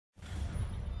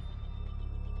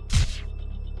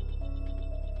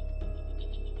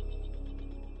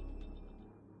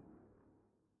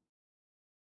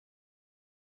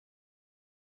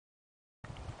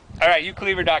Alright,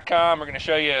 UCleaver.com. We're going to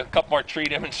show you a couple more tree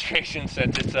demonstrations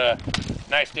since it's a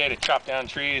nice day to chop down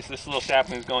trees. This little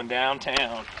sapling is going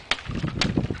downtown.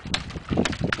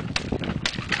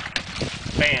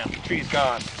 Bam, tree's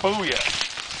gone.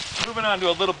 Booyah. Moving on to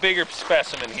a little bigger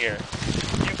specimen here.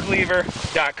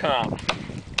 UCleaver.com.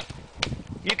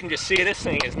 You can just see this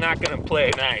thing is not going to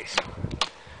play nice.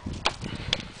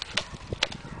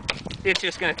 It's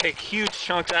just going to take huge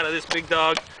chunks out of this big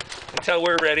dog until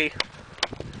we're ready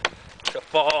to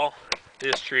fall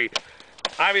this tree.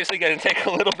 Obviously going to take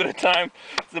a little bit of time.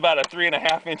 It's about a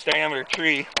 3.5-inch diameter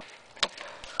tree.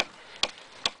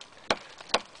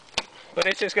 But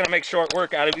it's just going to make short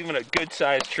work out of even a good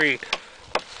sized tree.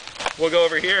 We'll go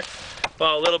over here,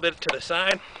 fall a little bit to the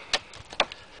side.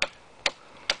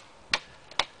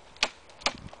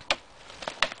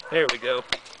 There we go.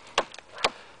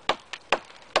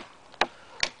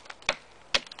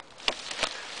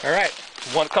 Alright,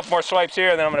 a couple more swipes here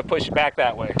and then I'm going to push it back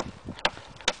that way.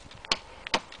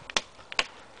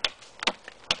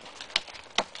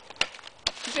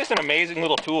 It's just an amazing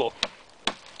little tool.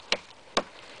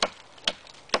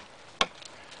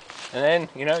 And then,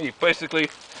 you know, you basically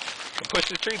push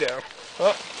the tree down.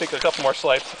 Oh, take a couple more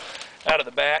swipes out of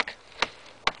the back.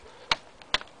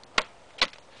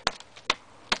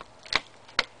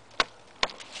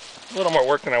 A little more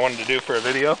work than I wanted to do for a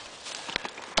video.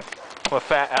 I'm a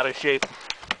fat, out of shape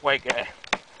white guy.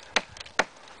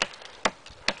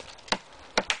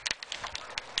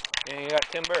 And you got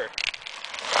timber.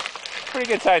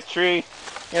 Pretty good sized tree.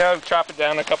 You know, chop it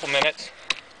down in a couple minutes.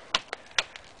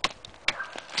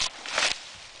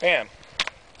 Bam.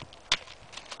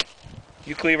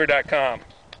 UCleaver.com.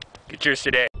 Get yours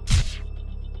today.